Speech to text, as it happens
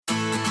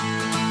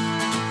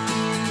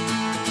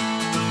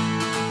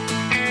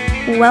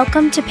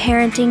Welcome to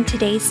Parenting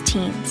Today's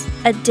Teens,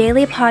 a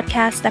daily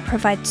podcast that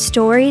provides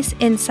stories,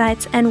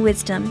 insights, and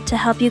wisdom to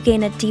help you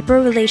gain a deeper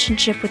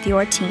relationship with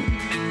your teen.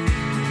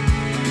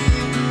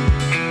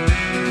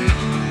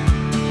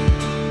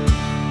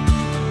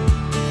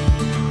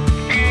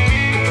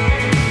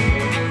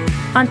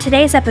 On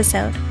today's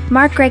episode,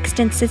 Mark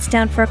Gregston sits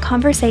down for a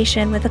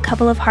conversation with a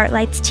couple of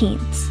Heartlight's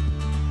teens.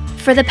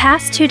 For the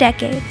past 2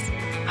 decades,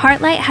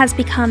 Heartlight has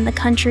become the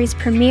country's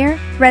premier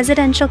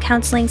residential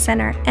counseling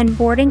center and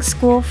boarding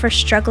school for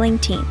struggling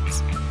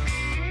teens.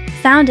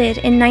 Founded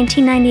in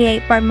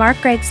 1998 by Mark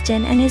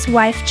Gregston and his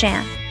wife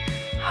Jan,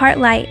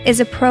 Heartlight is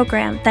a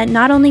program that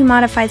not only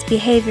modifies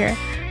behavior,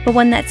 but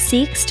one that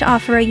seeks to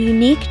offer a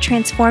unique,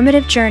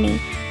 transformative journey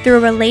through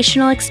a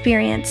relational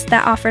experience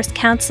that offers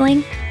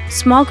counseling,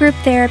 small group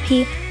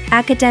therapy,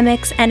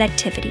 academics, and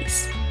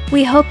activities.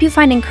 We hope you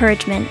find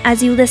encouragement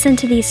as you listen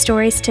to these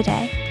stories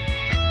today.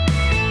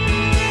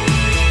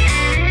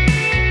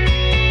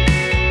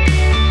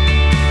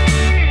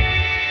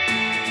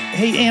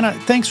 Hey, Anna,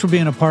 thanks for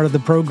being a part of the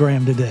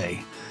program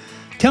today.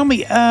 Tell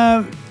me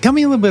a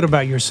little bit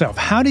about yourself.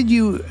 How did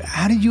you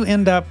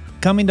end up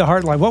coming to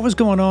Heartlight? What was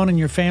going on in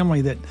your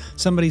family that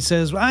somebody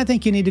says, well, I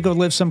think you need to go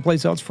live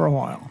someplace else for a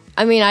while?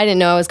 I mean, I didn't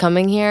know I was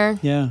coming here.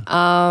 Yeah.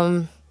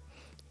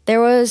 There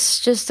was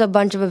just a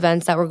bunch of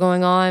events that were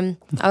going on.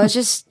 I was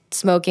just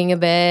smoking a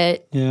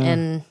bit,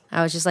 and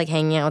I was just like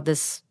hanging out with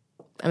this.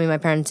 I mean, my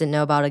parents didn't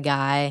know about a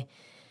guy,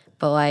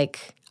 but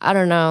like, I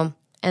don't know.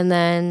 And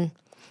then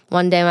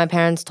one day my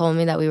parents told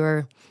me that we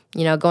were,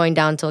 going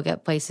down to look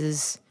at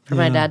places for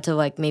my dad to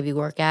like maybe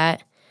work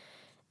at.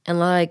 And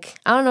like,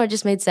 I don't know, it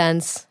just made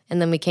sense. And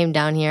then we came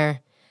down here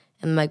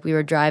and like we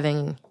were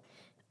driving,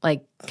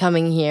 like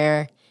coming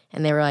here,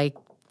 and they were like,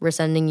 we're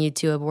sending you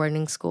to a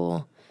boarding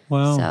school.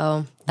 Wow.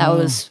 So that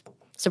was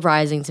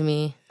surprising to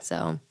me.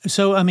 So,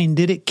 I mean,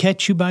 did it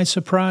catch you by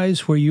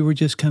surprise where you were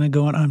just kind of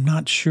going, I'm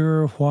not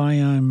sure why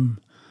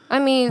I'm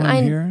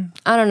here?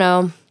 I don't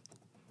know.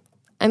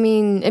 I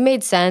mean, it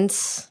made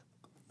sense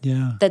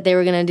that they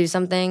were going to do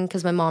something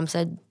because my mom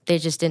said they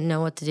just didn't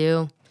know what to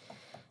do.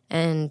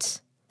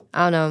 And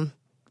I don't know.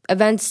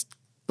 Events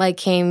like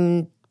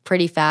came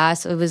pretty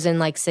fast. It was in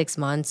like 6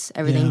 months.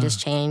 Everything just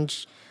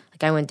changed.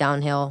 Like I went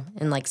downhill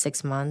in like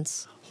 6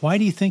 months. Why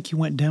do you think you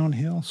went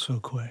downhill so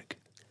quick?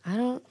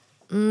 Well,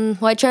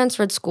 I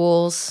transferred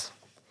schools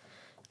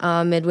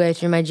midway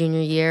through my junior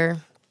year.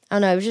 I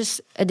don't know. It was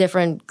just a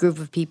different group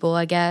of people,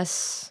 I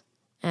guess.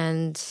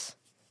 And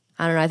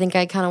I don't know. I think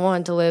I kind of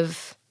wanted to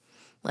live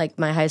like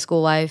my high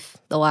school life,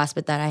 the last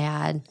bit that I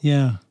had.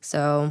 Yeah.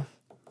 So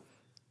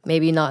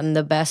maybe not in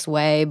the best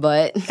way,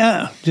 but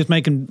just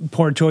making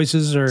poor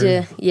choices or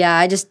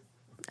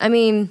I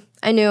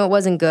knew it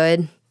wasn't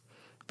good,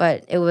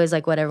 but it was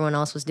like what everyone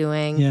else was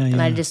doing.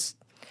 And I just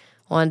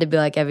wanted to be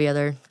like every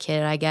other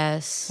kid, I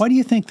guess. Why do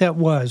you think that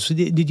was?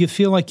 Did you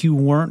feel like you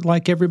weren't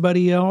like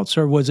everybody else,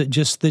 or was it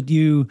just that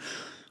you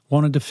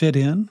wanted to fit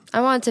in?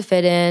 I wanted to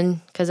fit in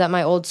because at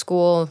my old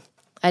school,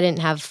 I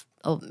didn't have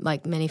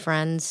like many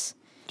friends.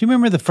 Do you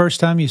remember the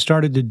first time you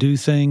started to do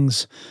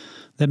things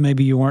that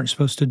maybe you weren't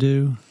supposed to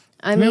do?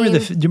 Do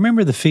you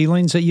remember the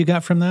feelings that you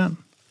got from that?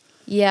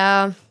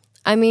 Yeah.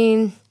 I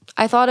mean,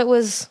 I thought it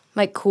was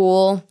like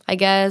cool, I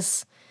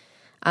guess.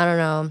 I don't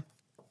know.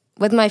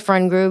 With my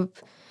friend group,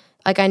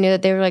 like I knew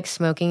that they were like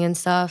smoking and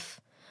stuff.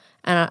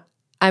 And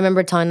I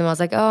remember telling them, I was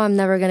like, oh, I'm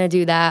never going to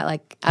do that.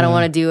 Like, I don't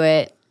want to do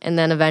it. And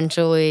then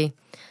eventually,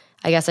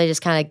 I guess I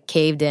just kind of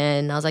caved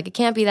in. I was like, it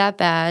can't be that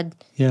bad.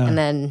 Yeah. And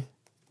then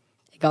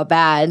it got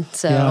bad.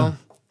 So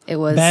it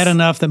was bad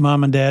enough that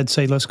mom and dad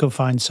say, let's go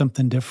find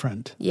something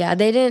different. Yeah,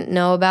 they didn't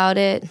know about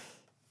it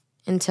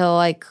until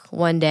like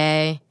one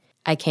day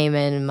I came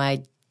in and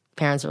my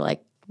parents were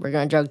like, we're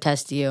going to drug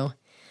test you.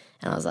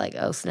 And I was like,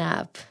 oh,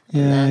 snap.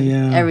 And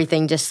then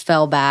everything just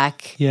fell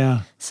back.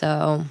 Yeah.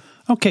 So.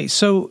 Okay,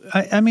 so,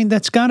 I mean,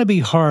 that's got to be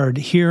hard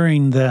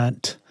hearing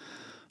that,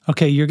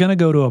 okay, you're going to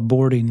go to a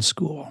boarding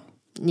school.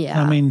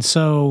 Yeah. I mean,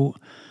 so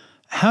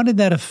how did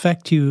that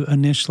affect you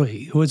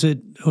initially? Was it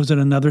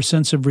another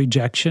sense of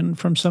rejection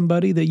from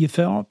somebody that you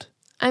felt?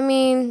 I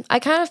mean, I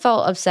kind of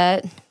felt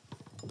upset,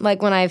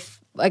 like when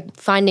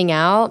finding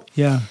out.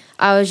 Yeah.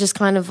 I was just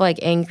kind of like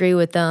angry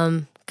with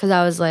them because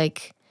I was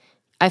like,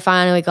 I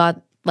finally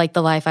got like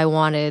the life I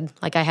wanted.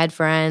 Like I had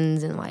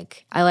friends and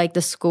like I liked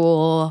the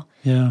school.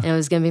 Yeah. And it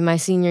was going to be my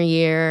senior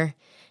year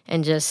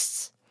and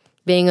just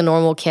being a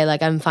normal kid.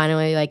 Like I'm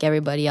finally like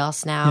everybody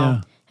else now.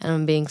 Yeah. And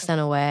I'm being sent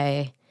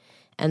away.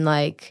 And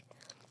like,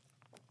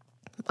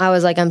 I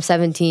was like, I'm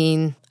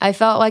 17. I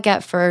felt like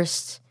at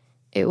first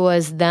it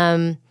was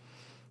them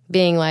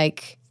being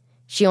like,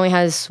 she only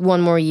has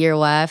 1 more year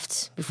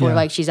left before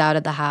like she's out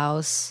of the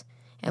house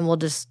and we'll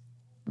just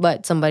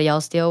let somebody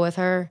else deal with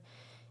her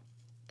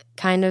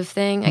kind of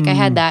thing. Like I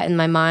had that in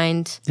my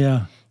mind.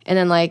 Yeah. And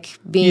then like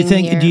being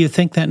here. Do you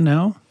think that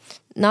now?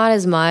 Not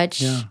as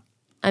much. Yeah.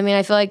 I mean,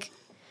 I feel like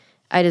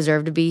I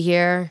deserve to be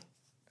here.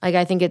 Like,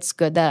 I think it's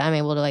good that I'm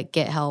able to, like,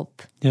 get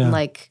help and,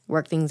 like,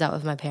 work things out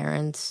with my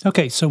parents.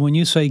 Okay, so when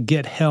you say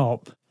get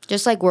help,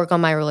 just like work on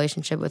my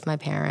relationship with my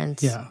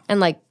parents. Yeah. And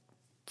like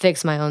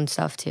fix my own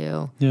stuff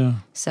too. Yeah.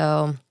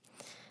 So,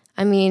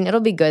 I mean,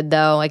 it'll be good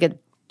though. Like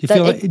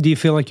do you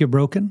feel like you're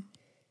broken?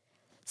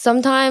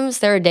 Sometimes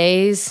there are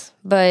days,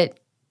 but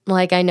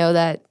like I know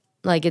that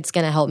like it's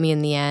gonna help me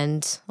in the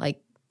end. Like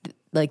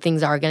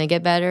things are gonna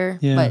get better.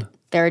 Yeah. But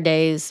there are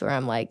days where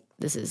I'm like,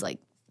 this is like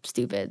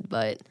stupid.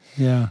 But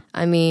yeah,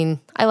 I mean,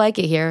 I like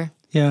it here.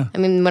 Yeah. I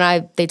mean,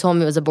 when they told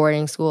me it was a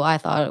boarding school, I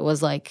thought it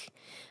was like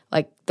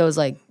those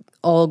like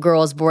all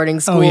girls boarding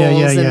schools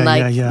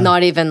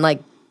not even like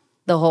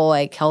the whole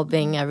like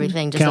helping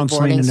everything, just counseling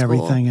a boarding and school.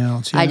 Everything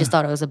else. Yeah. I just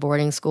thought it was a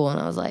boarding school, and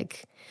I was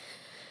like,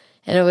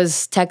 and it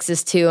was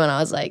Texas too, and I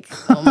was like,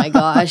 oh my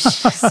gosh,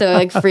 so it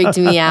like freaked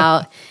me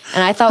out.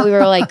 And I thought we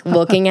were like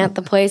looking at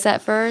the place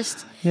at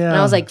first, and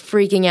I was like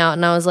freaking out,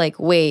 and I was like,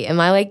 wait,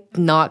 am I like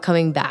not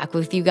coming back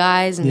with you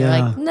guys? And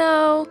they're like,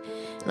 no,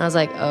 and I was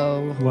like,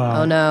 oh,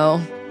 wow. Oh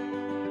no.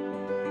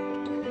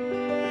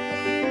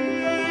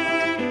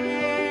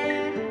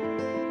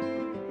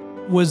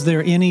 Was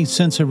there any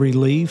sense of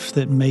relief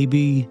that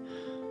maybe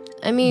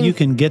you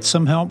can get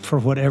some help for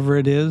whatever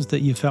it is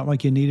that you felt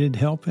like you needed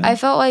help in? I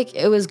felt like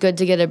it was good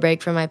to get a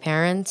break from my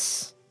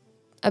parents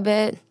a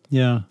bit.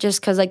 Yeah.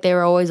 Just because like they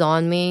were always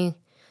on me.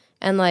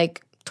 And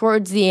like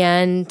towards the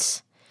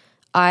end,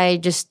 I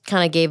just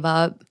kind of gave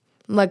up.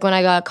 Like when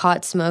I got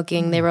caught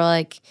smoking, they were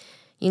like,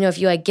 if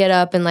you like get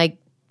up and like,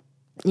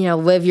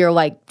 live your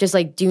like, just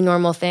like do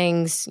normal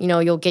things,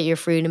 you'll get your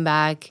freedom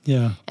back.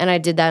 Yeah. And I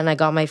did that and I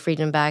got my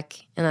freedom back,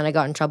 and then I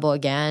got in trouble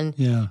again.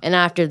 Yeah. And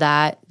after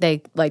that,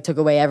 they like took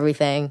away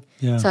everything.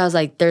 Yeah. So I was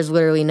like, there's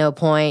literally no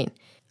point.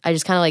 I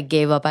just kind of like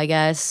gave up, I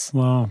guess.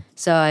 Wow.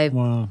 So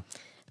I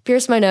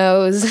pierced my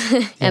nose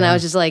and I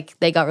was just like,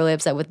 they got really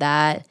upset with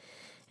that.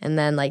 And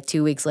then like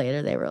 2 weeks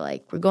later, they were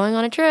like, we're going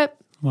on a trip.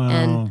 Wow.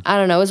 And I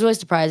don't know, it was really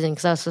surprising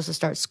because I was supposed to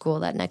start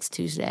school that next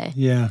Tuesday.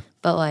 Yeah.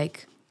 But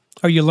like.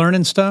 Are you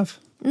learning stuff?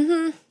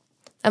 Mm-hmm.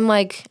 I'm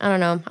like, I don't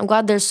know. I'm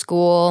glad there's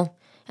school,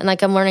 and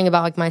like I'm learning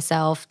about like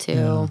myself too.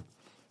 Yeah.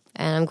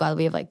 And I'm glad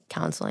we have like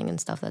counseling and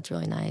stuff. That's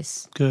really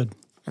nice. Good.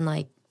 And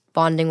like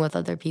bonding with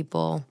other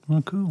people.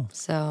 Oh, cool.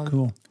 So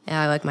cool.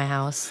 Yeah, I like my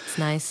house. It's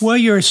nice. Well,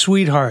 you're a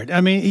sweetheart.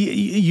 I mean,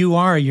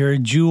 you're a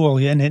jewel.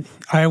 And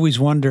I always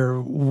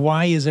wonder,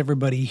 why is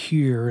everybody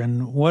here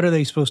and what are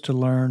they supposed to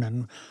learn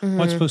and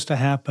what's supposed to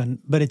happen?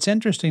 But it's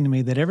interesting to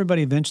me that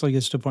everybody eventually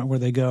gets to a point where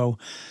they go,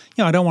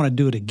 I don't want to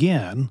do it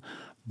again,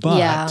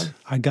 but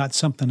I got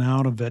something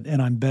out of it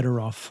and I'm better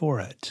off for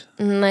it.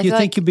 Do you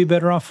think you'd be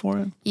better off for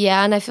it?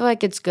 Yeah, and I feel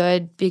like it's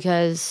good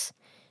because,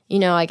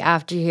 like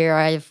after here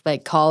I have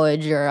like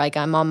college or like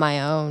I'm on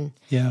my own.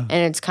 Yeah. And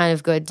it's kind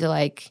of good to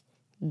like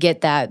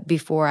get that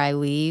before I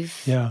leave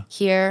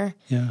here.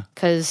 Yeah.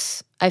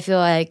 Because I feel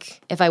like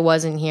if I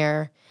wasn't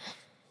here,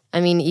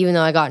 I mean, even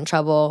though I got in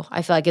trouble,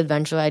 I feel like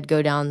eventually I'd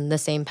go down the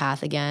same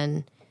path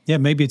again. Yeah,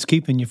 maybe it's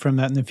keeping you from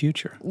that in the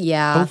future.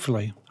 Yeah.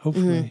 Hopefully.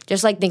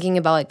 Just like thinking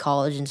about like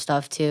college and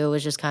stuff too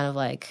was just kind of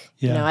like,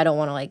 I don't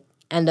want to like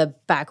end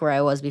up back where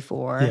I was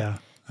before. Yeah,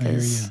 I hear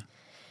you.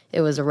 It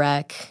was a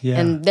wreck.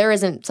 Yeah. And there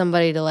isn't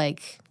somebody to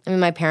like, I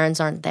mean, my parents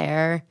aren't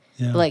there.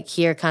 Yeah. But like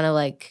here kind of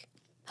like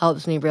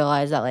helps me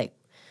realize that like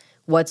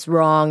what's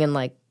wrong and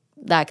like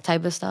that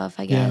type of stuff,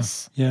 I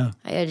guess. Yeah.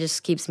 It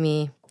just keeps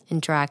me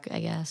in track, I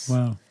guess.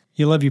 Wow.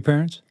 You love your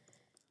parents?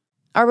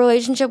 Our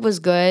relationship was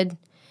good.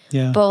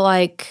 Yeah. But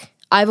like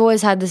I've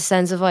always had this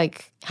sense of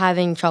like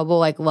having trouble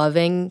like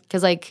loving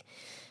because like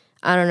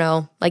I don't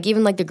know, like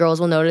even like the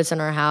girls will notice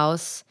in our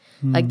house,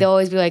 like they'll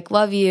always be like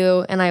love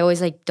you, and I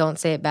always like don't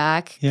say it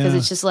back because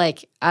it's just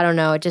like I don't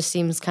know, it just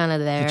seems kind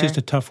of there. It's just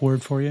a tough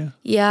word for you.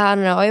 Yeah, I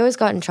don't know. I always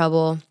got in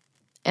trouble,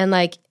 and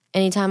like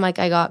anytime like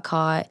I got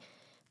caught,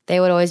 they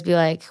would always be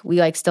like we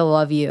like still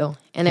love you,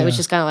 and it was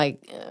just kind of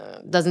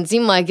like doesn't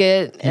seem like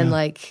it, and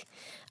like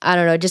I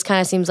don't know, it just kind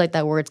of seems like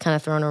that word's kind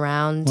of thrown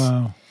around.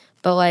 Wow.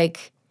 But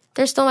like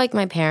they're still like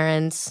my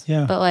parents.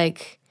 Yeah. But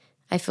like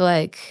I feel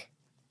like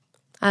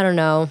I don't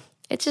know.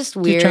 It's just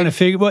weird. You're trying to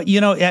figure. Well,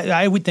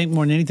 I would think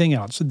more than anything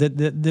else that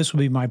this would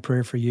be my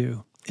prayer for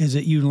you: is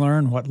that you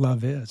learn what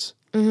love is.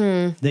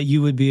 That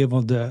you would be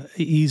able to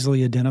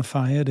easily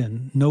identify it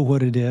and know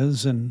what it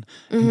is, and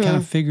kind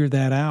of figure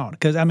that out.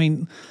 Because I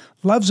mean,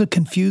 love's a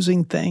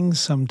confusing thing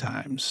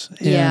sometimes.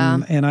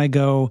 And I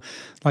go,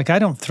 like, I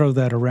don't throw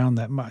that around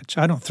that much.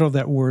 I don't throw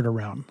that word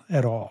around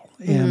at all.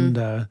 And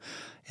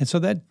so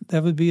that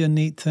would be a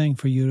neat thing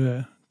for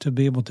you to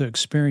be able to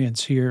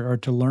experience here or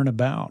to learn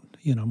about,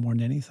 more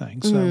than anything.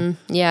 So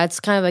yeah, it's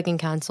kind of like in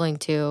counseling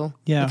too.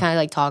 Yeah. You kind of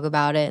like talk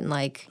about it and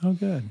like oh,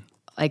 good.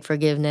 Like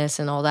forgiveness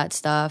and all that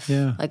stuff.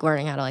 Yeah. Like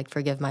learning how to like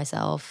forgive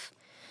myself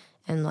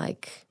and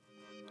like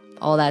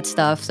all that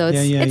stuff. So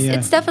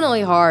it's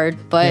definitely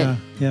hard, but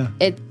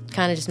it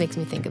kind of just makes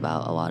me think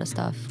about a lot of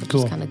stuff, which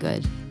is kind of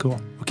good. Cool.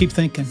 Well, keep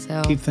thinking.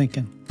 So. Keep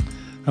thinking.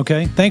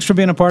 Okay. Thanks for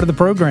being a part of the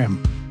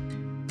program.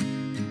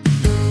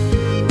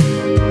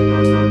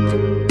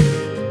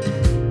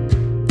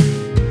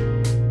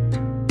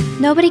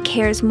 Nobody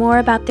cares more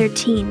about their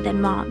teen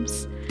than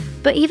moms.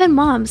 But even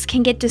moms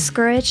can get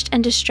discouraged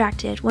and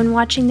distracted when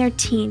watching their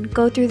teen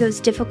go through those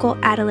difficult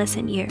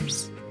adolescent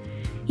years.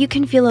 You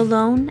can feel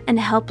alone and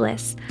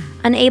helpless,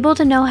 unable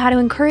to know how to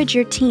encourage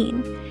your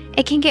teen.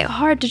 It can get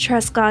hard to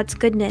trust God's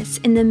goodness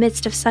in the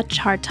midst of such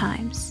hard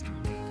times.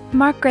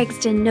 Mark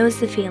Gregston knows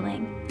the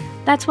feeling.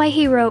 That's why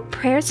he wrote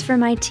Prayers for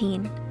My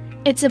Teen.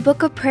 It's a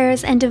book of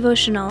prayers and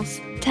devotionals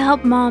to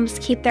help moms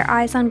keep their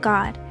eyes on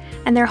God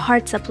and their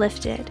hearts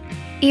uplifted,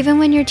 even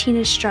when your teen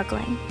is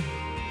struggling.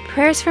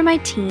 Prayers for My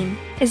Teen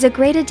is a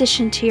great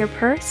addition to your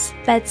purse,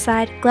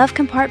 bedside, glove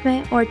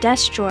compartment, or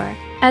desk drawer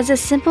as a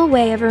simple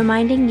way of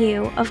reminding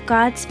you of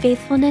God's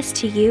faithfulness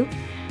to you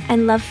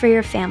and love for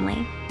your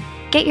family.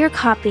 Get your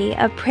copy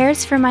of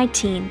Prayers for My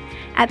Teen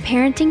at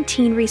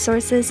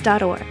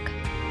parentingteenresources.org.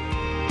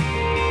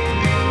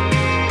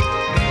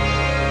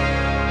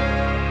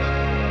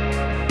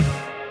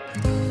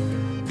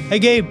 Hey,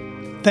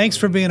 Gabe, thanks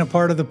for being a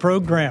part of the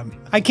program.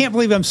 I can't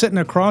believe I'm sitting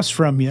across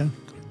from you.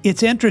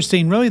 It's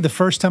interesting. Really, the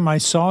first time I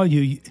saw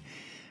you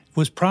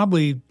was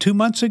probably 2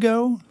 months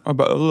ago.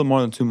 About a little more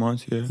than 2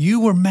 months, yeah.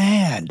 You were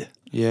mad.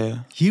 Yeah.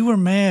 You were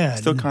mad.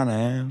 Still kind of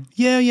am.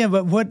 Yeah,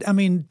 but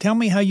tell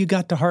me how you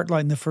got to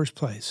Heartlight in the first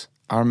place.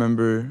 I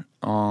remember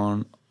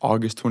on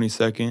August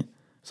 22nd,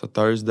 so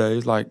Thursday,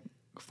 it's like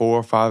 4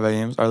 or 5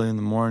 a.m., it's early in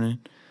the morning.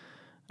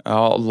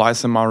 All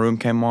lights in my room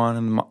came on,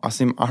 and I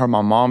heard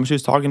my mom. She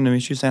was talking to me.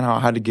 She was saying how I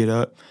had to get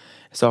up.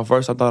 So at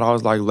first I thought I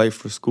was like late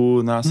for school,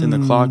 and then I seen the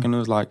clock, and it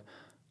was like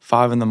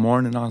 5 in the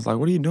morning. I was like,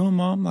 "What are you doing,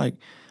 Mom? Like,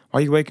 why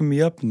are you waking me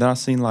up?" And then I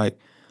seen like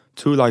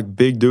 2 like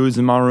big dudes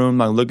in my room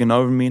like looking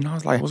over me, and I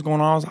was like, "What's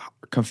going on?" I was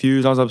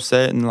confused. I was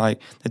upset, and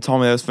like they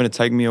told me they was finna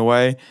take me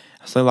away.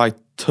 So they like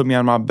took me out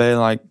of my bed,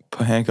 like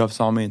put handcuffs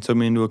on me, and took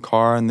me into a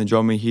car, and then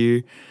drove me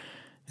here.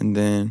 And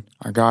then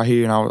I got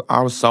here, and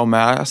I was so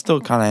mad. I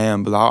still kind of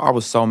am, but I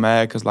was so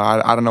mad because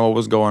like I didn't know what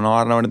was going on. I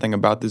didn't know anything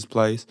about this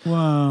place.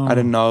 Wow. I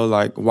didn't know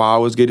like why I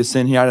was getting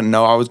sent here. I didn't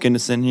know I was getting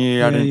sent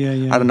here. I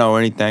didn't know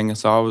anything, and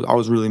so I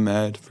was really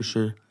mad for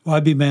sure. Well,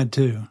 I'd be mad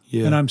too.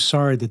 Yeah. And I'm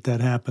sorry that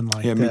happened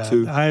like that. Yeah, me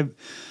too.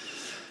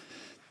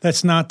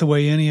 That's not the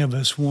way any of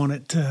us want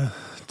it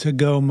to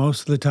go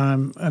most of the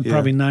time.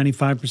 Probably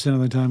 95% of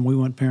the time we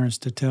want parents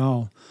to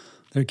tell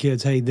their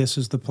kids, hey, this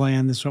is the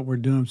plan, this is what we're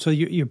doing. So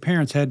your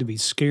parents had to be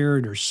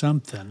scared or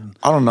something.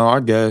 I don't know,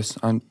 I guess.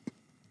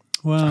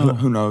 Well,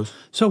 who knows?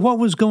 So what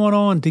was going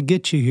on to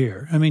get you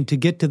here? I mean, to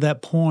get to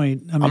that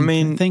point, I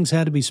mean things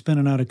had to be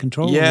spinning out of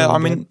control. Yeah,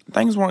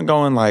 things weren't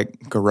going like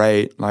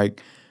great.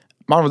 Like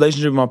my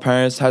relationship with my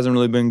parents hasn't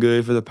really been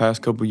good for the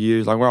past couple of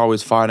years. Like we're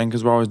always fighting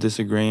because we're always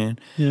disagreeing.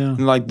 Yeah.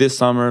 And like this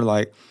summer,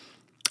 like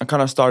I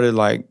kind of started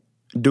like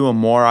doing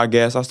more, I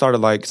guess. I started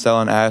like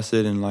selling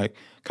acid and like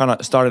kind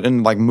of started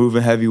in like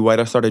moving heavy weight.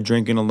 I started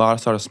drinking a lot. I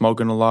started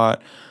smoking a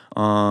lot.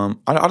 I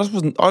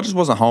just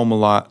wasn't home a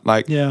lot.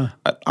 Like I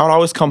would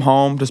always come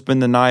home to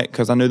spend the night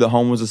because I knew the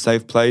home was a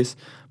safe place.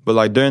 But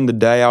like during the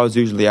day, I was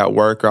usually at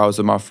work or I was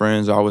with my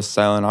friends or I was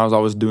selling. I was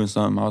always doing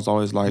something. I was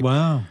always like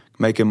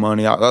making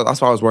money. That's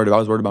what I was worried about. I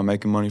was worried about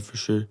making money for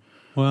sure.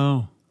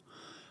 Wow.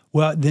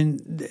 Well, then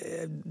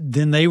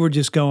they were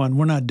just going,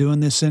 we're not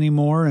doing this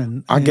anymore.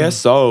 And I guess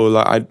so.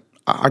 Like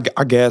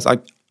I guess I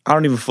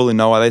don't even fully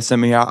know why they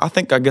sent me here. I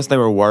guess they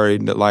were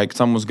worried that like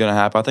something was gonna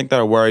happen. I think they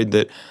were worried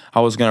that I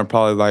was gonna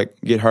probably like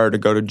get hurt or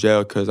go to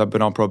jail because I've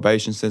been on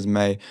probation since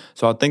May.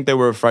 So I think they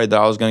were afraid that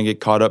I was gonna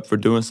get caught up for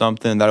doing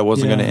something, that it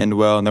wasn't gonna end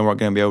well, and they weren't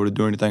gonna be able to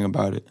do anything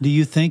about it. Do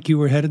you think you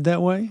were headed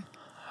that way?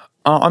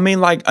 I mean,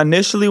 like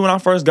initially when I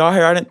first got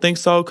here, I didn't think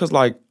so because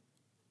like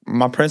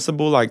my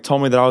principal like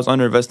told me that I was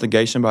under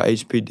investigation by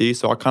HPD.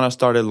 So I kind of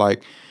started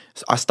like.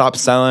 I stopped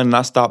selling and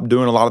I stopped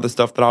doing a lot of the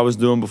stuff that I was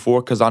doing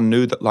before because I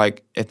knew that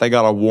like if they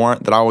got a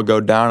warrant that I would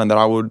go down and that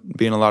I would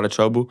be in a lot of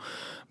trouble.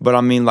 But I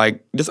mean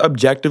like just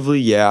objectively,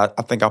 yeah,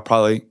 I think I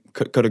probably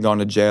could have gone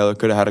to jail or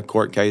could have had a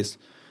court case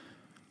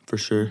for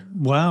sure.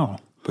 Wow.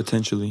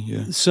 Potentially,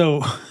 yeah.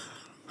 So,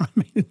 I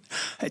mean,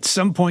 at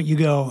some point you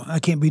go, I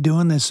can't be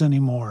doing this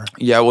anymore.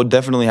 Yeah, we'll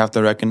definitely have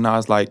to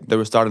recognize like there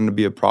was starting to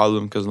be a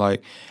problem because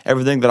like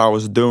everything that I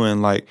was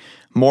doing like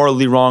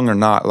morally wrong or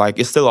not, like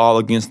it's still all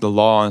against the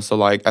law. And so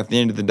like at the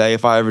end of the day,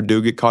 if I ever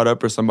do get caught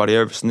up or somebody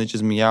ever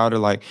snitches me out or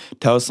like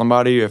tells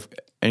somebody, or if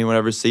anyone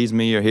ever sees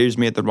me or hears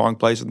me at the wrong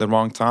place at the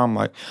wrong time,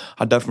 like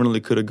I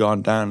definitely could have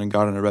gone down and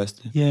gotten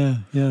arrested. Yeah.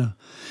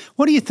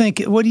 What do you think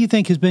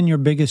has been your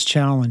biggest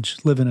challenge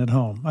living at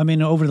home? I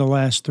mean, over the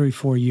last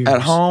 3-4 years.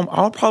 At home,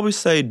 I'll probably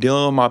say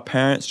dealing with my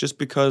parents just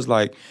because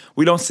like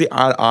we don't see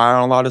eye to eye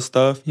on a lot of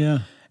stuff.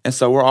 Yeah. And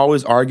so we're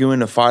always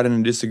arguing and fighting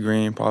and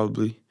disagreeing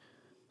probably.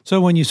 So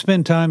when you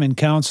spend time in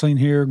counseling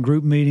here,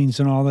 group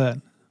meetings and all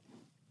that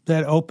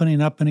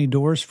opening up any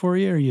doors for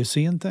you? Are you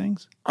seeing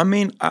things? I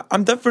mean,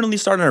 I'm definitely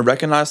starting to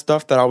recognize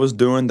stuff that I was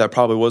doing that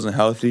probably wasn't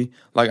healthy.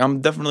 Like,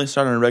 I'm definitely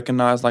starting to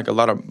recognize, like, a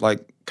lot of,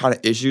 like, kind of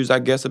issues, I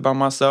guess, about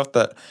myself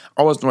that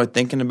I wasn't really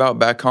thinking about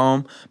back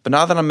home. But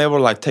now that I'm able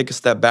to, like, take a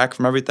step back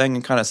from everything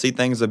and kind of see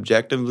things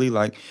objectively,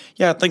 like,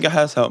 yeah, I think it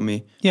has helped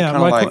me. Yeah,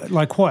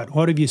 like what?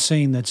 What have you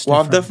seen that's different?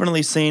 Well, I've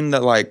definitely seen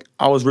that, like,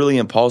 I was really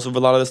impulsive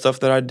with a lot of the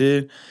stuff that I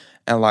did.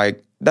 And,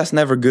 like, that's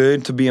never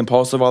good to be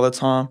impulsive all the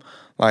time.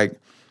 Like,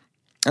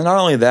 and not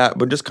only that,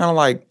 but just kind of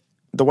like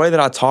the way that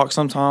I talk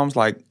sometimes,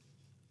 like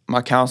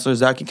my counselor,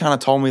 Zach, he kind of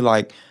told me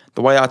like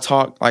the way I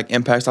talk like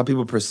impacts how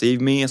people perceive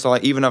me. And so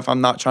like even if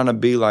I'm not trying to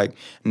be like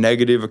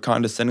negative or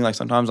condescending, like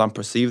sometimes I'm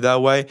perceived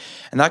that way.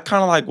 And that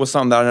kind of like was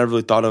something that I never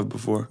really thought of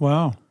before.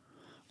 Wow.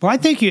 Well, I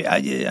think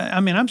I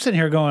mean, I'm sitting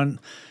here going,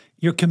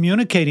 you're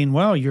communicating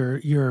well.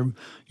 You're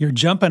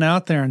jumping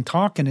out there and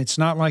talking. It's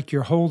not like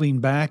you're holding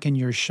back and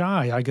you're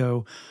shy. I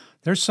go,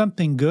 there's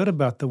something good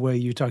about the way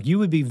you talk. You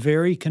would be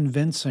very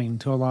convincing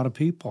to a lot of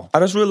people. I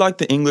just really like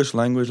the English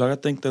language. Like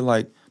I think that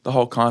like the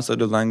whole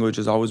concept of language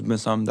has always been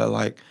something that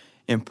like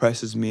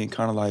impresses me and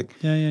kind of like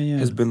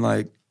has been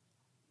like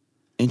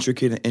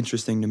intricate and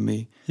interesting to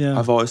me. Yeah.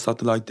 I've always thought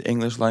that like the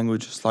English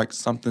language is like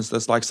something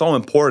that's like so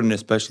important,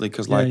 especially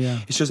because like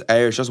it's just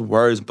air, it's just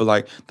words, but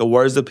like the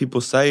words that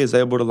people say is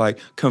able to like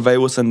convey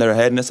what's in their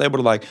head, and it's able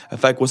to like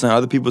affect what's in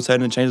other people's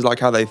head, and it changes like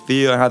how they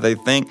feel and how they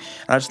think.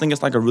 And I just think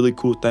it's like a really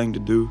cool thing to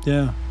do.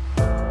 Yeah.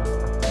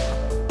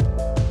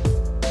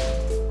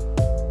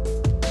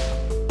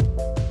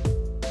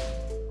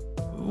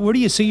 Where do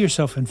you see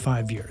yourself in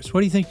 5 years? What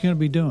do you think you're going to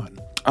be doing?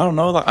 I don't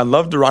know. Like, I'd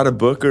love to write a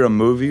book or a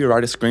movie or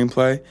write a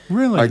screenplay.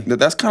 Really? Like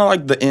that's kind of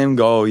like the end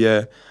goal.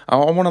 Yeah, I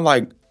want to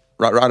like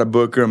write a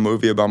book or a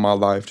movie about my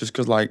life, just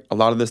because like a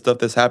lot of this stuff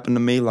that's happened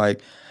to me,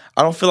 like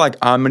I don't feel like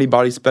I'm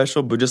anybody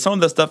special, but just some of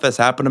the stuff that's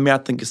happened to me, I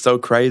think is so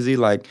crazy.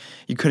 Like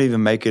you couldn't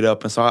even make it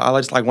up, and so I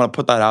just like want to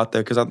put that out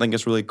there because I think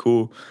it's really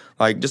cool.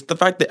 Like just the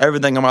fact that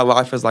everything in my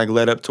life has like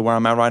led up to where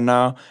I'm at right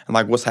now, and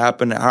like what's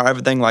happened, and how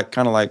everything like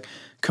kind of like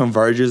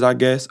converges, I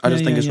guess. I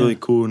just think it's really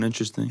cool and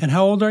interesting. And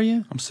how old are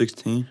you? I'm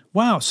 16.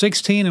 Wow,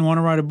 16 and want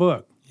to write a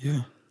book.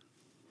 Yeah.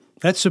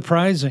 That's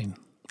surprising.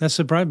 That's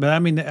surprising. But I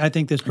mean, I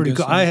think that's pretty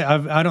cool. So.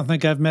 I don't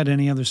think I've met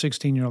any other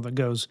 16-year-old that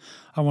goes,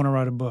 I want to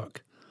write a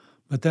book.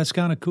 But that's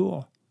kind of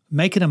cool.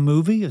 Making a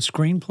movie, a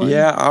screenplay?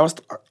 Yeah, I was,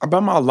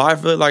 about my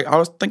life, really, like, I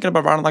was thinking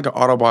about writing like an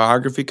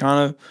autobiography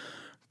kind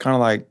of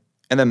like,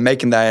 and then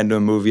making that into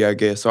a movie, I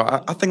guess. So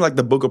I think like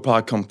the book will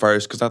probably come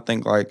first, because I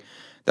think like,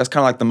 that's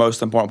kind of like the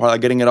most important part, like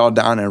getting it all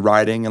down in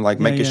writing and like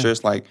making sure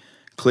it's like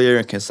clear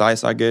and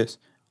concise, I guess.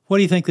 What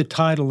do you think the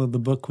title of the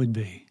book would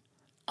be?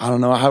 I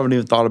don't know. I haven't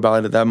even thought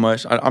about it that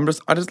much. I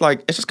just like,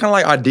 it's just kind of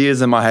like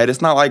ideas in my head.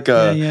 It's not like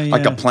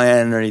like a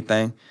plan or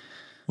anything.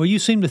 Well, you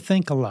seem to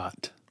think a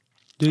lot.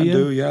 Do you? I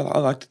do, yeah. I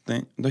like to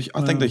think.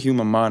 I think the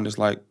human mind is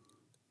like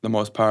the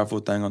most powerful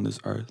thing on this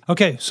earth.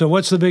 Okay, so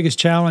what's the biggest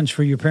challenge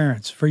for your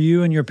parents, for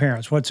you and your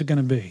parents? What's it going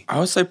to be? I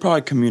would say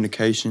probably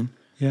communication.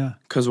 Yeah.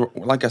 Because,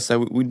 like I said,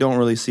 we don't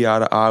really see eye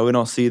to eye. We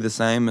don't see the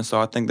same. And so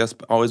I think that's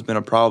always been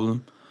a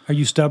problem. Are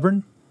you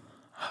stubborn?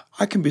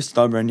 I can be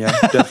stubborn, yeah,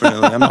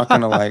 definitely. I'm not going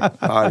to, like,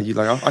 lie to you.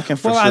 Like, I can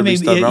for sure be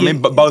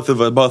stubborn.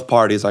 Both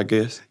parties, I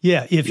guess.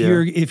 Yeah,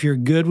 if you're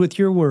good with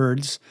your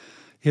words,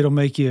 it'll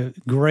make you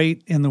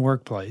great in the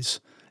workplace.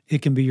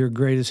 It can be your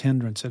greatest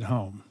hindrance at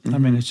home. Mm-hmm. I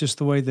mean, it's just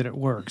the way that it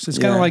works. It's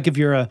kind of like if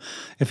you're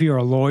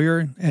a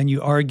lawyer and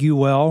you argue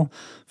well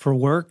for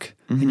work,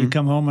 and you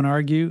come home and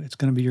argue, it's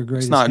going to be your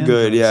greatest hindrance. It's not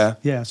good, yeah.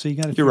 Yeah, so you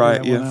got to You're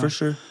right, yeah, for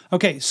sure.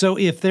 Okay, so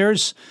if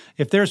there's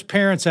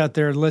parents out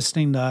there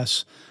listening to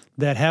us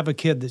that have a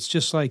kid that's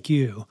just like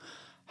you,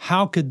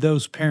 how could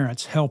those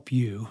parents help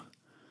you?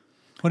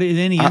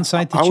 Any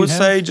insight that you have? I would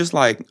say just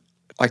like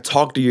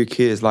talk to your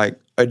kids, like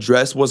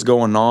address what's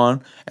going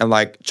on, and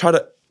like try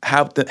to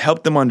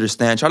help them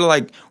understand. Try to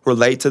like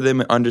relate to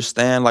them and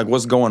understand like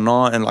what's going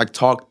on, and like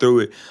talk through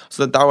it,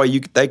 so that way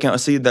they can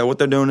see that what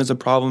they're doing is a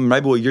problem.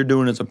 Maybe what you're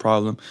doing is a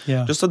problem.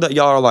 Yeah. Just so that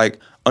y'all are like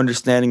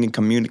understanding and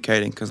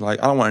communicating. Because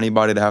like I don't want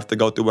anybody to have to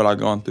go through what I've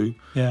gone through.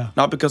 Yeah.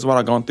 Not because what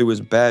I've gone through is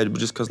bad, but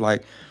just because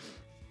like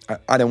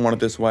I didn't want it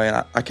this way,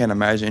 and I can't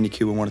imagine any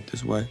kid would want it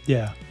this way.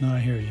 Yeah. No, I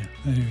hear you.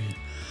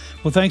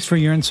 Well, thanks for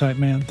your insight,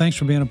 man. Thanks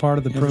for being a part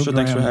of the program. Sure.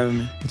 Thanks for having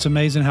me. It's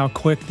amazing how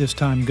quick this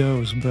time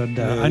goes. But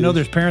I know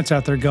there's parents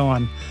out there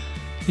going,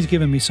 he's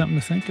giving me something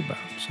to think about.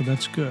 So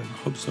that's good.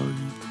 Hope so. Yeah.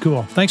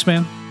 Cool. Thanks,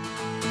 man.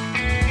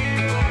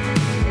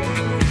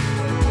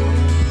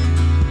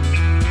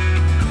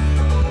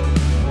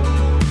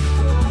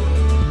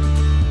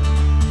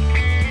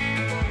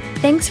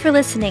 Thanks for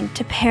listening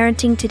to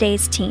Parenting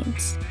Today's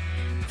Teens.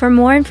 For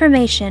more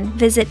information,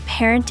 visit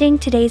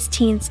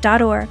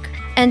parentingtodaysteens.org.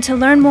 And to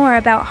learn more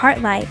about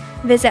Heartlight,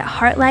 visit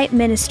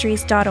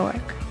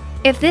heartlightministries.org.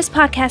 If this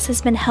podcast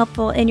has been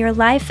helpful in your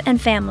life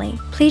and family,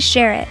 please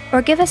share it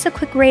or give us a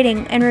quick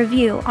rating and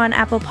review on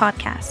Apple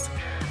Podcasts.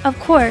 Of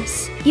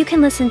course, you can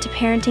listen to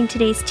Parenting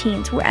Today's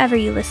Teens wherever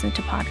you listen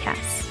to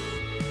podcasts.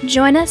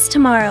 Join us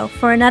tomorrow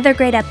for another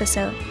great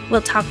episode.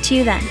 We'll talk to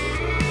you then.